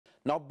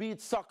Now, Beat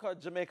Soccer,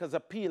 Jamaica's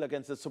appeal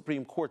against the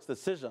Supreme Court's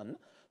decision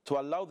to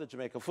allow the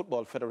Jamaica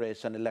Football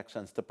Federation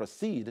elections to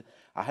proceed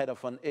ahead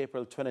of an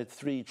April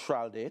 23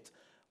 trial date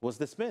was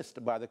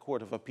dismissed by the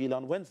Court of Appeal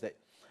on Wednesday.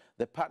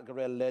 The Pat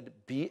Garrell-led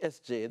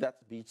BSJ,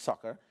 that's Beach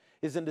Soccer,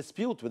 is in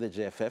dispute with the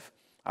JFF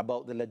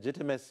about the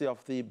legitimacy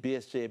of the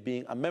BSJ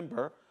being a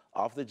member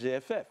of the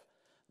JFF.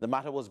 The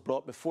matter was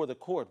brought before the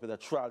court with a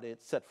trial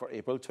date set for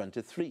April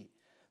 23.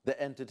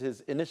 The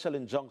entity's initial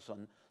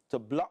injunction to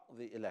block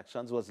the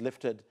elections was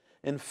lifted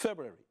in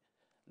February,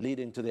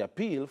 leading to the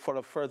appeal for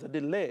a further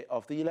delay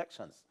of the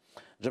elections.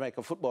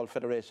 Jamaica Football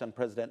Federation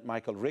President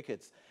Michael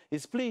Ricketts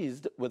is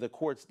pleased with the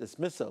court's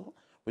dismissal,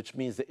 which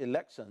means the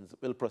elections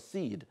will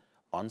proceed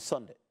on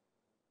Sunday.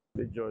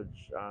 The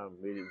judge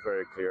made it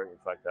very clear. In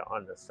fact, I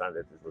understand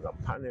that it was a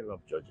panel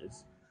of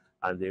judges,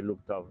 and they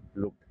looked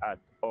at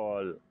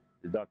all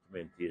the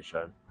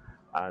documentation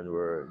and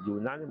were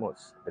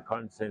unanimous. The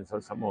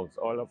consensus amongst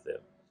all of them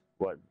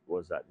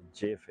was that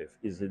JFF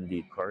is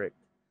indeed correct.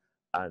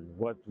 And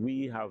what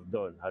we have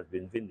done has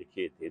been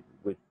vindicated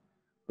with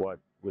what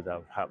would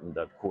have happened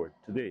at court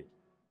today.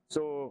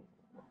 So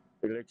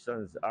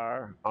elections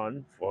are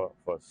on for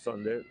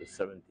Sunday, the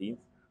 17th,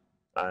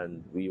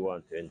 and we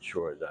want to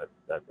ensure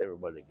that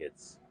everybody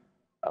gets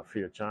a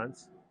fair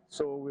chance.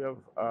 So we have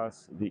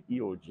asked the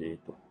EOJ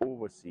to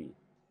oversee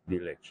the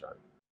election.